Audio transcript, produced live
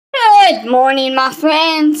Good morning, my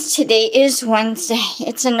friends. Today is Wednesday.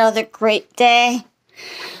 It's another great day.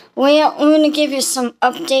 Well, I'm going to give you some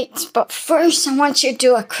updates, but first I want you to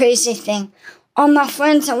do a crazy thing. All my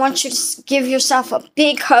friends, I want you to give yourself a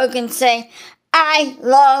big hug and say, I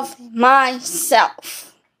love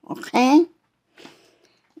myself. Okay?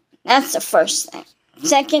 That's the first thing.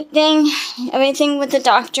 Second thing, everything with the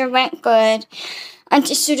doctor went good.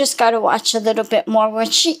 Auntie Sue just got to watch a little bit more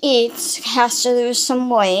what she eats. Has to lose some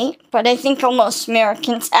weight, but I think most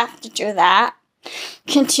Americans have to do that.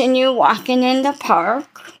 Continue walking in the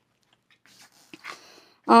park.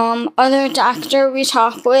 Other doctor we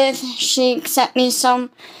talked with, she sent me some,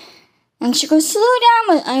 and she goes, slow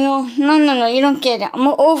down. I go, no, you don't get it. I'm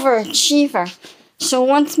an overachiever. So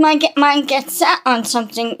once my mind gets set on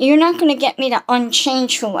something, you're not going to get me to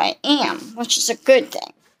unchange who I am, which is a good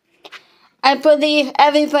thing. I believe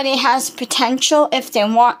everybody has potential if they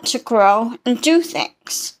want to grow and do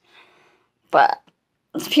things. But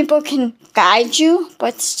people can guide you,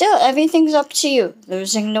 but still everything's up to you.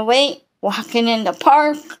 Losing the weight, walking in the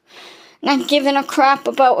park, not giving a crap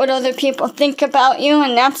about what other people think about you,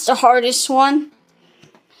 and that's the hardest one.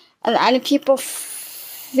 A lot of people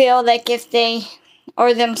feel like if they,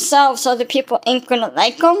 or themselves, other people ain't gonna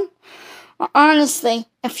like them. Well, honestly,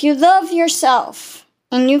 if you love yourself,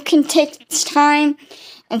 and you can take time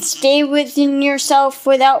and stay within yourself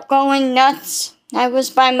without going nuts. I was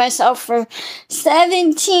by myself for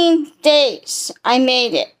 17 days. I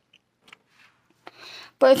made it.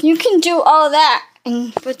 But if you can do all that,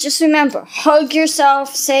 but just remember, hug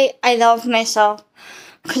yourself, say, I love myself.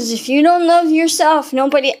 Because if you don't love yourself,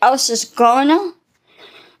 nobody else is gonna.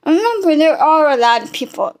 Remember, there are a lot of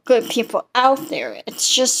people, good people out there.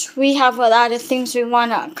 It's just we have a lot of things we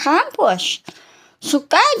want to accomplish. So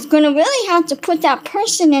God's going to really have to put that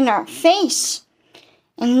person in our face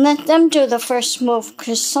and let them do the first move,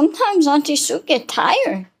 because sometimes Auntie Sue get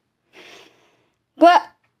tired. But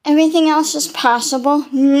everything else is possible.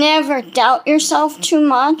 Never doubt yourself too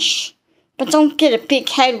much, but don't get a big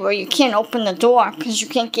head where you can't open the door because you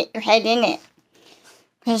can't get your head in it.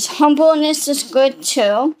 Because humbleness is good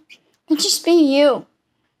too, but just be you,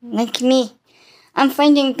 like me. I'm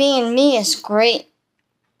finding being me is great.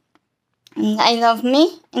 And I love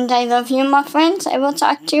me, and I love you, my friends. I will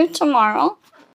talk to you tomorrow.